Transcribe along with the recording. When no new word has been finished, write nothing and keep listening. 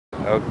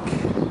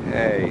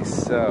Okay,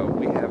 so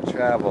we have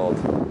traveled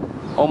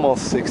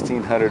almost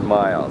 1,600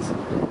 miles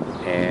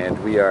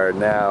and we are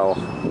now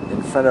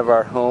in front of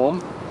our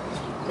home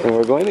and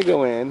we're going to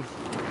go in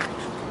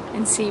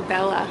and see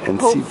Bella. And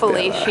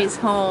hopefully see Bella. she's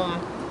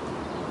home.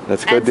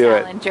 Let's go do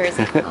it. In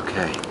Jersey.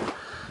 Okay,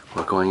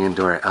 we're going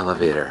into our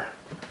elevator.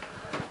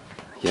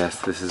 Yes,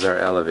 this is our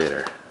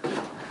elevator.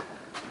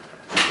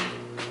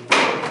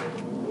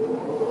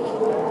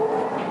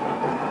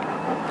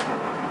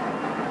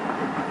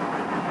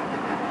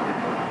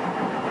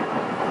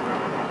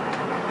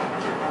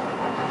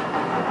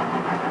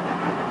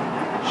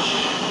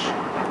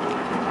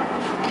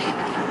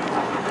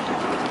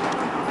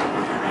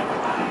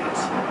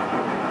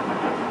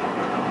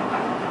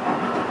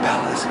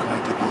 Bella's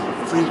going to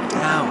be freaked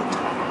out.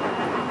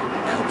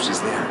 I hope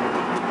she's there.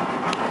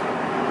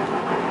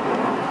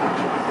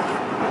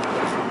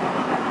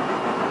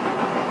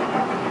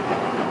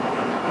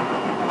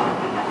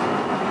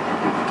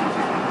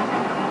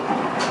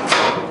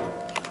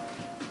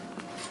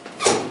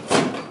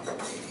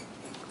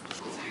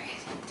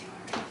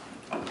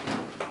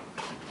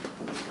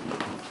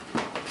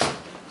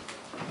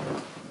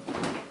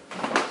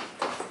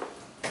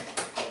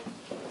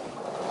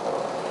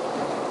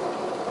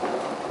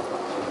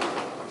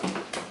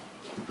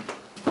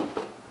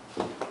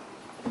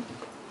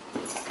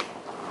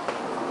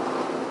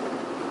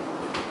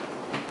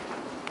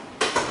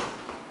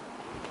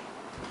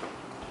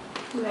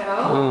 Hello.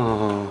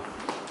 Oh.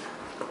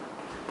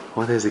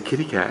 Well, there's a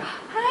kitty cat.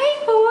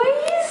 Hi,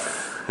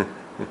 boys.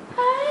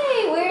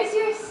 Hi, where's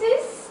your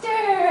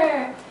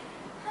sister?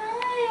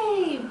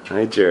 Hi.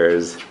 Hi,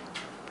 Jers.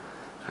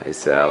 Hi,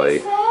 Sally.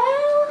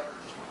 Sal?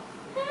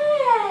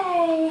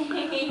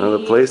 Hi. Well,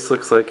 the place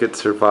looks like it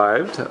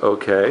survived.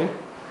 Okay.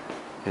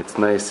 It's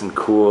nice and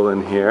cool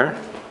in here.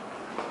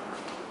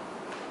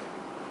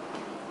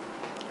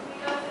 We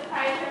go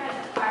surprise her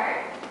at the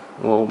park.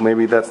 Well,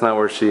 maybe that's not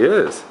where she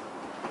is.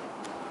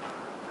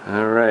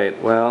 All right,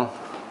 well,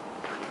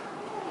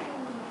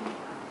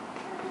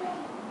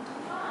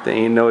 there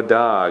ain't no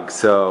dog,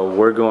 so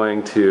we're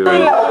going to...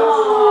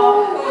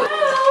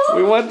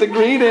 We want the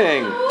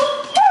greeting!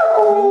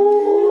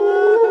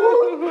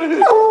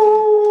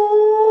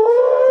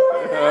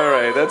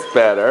 Alright, that's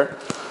better.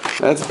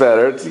 That's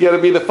better. It's got to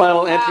be the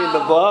final entry in the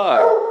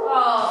vlog.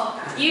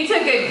 Oh, you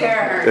took good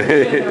care of her.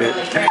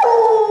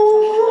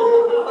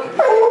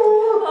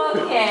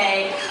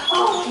 Okay.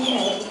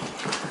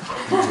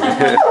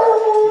 Okay.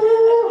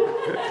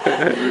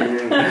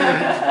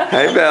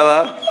 Hi,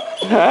 Bella.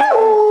 Hi.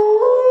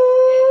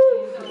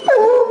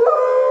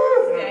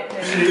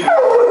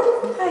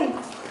 Hi.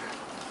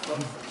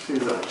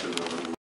 She's a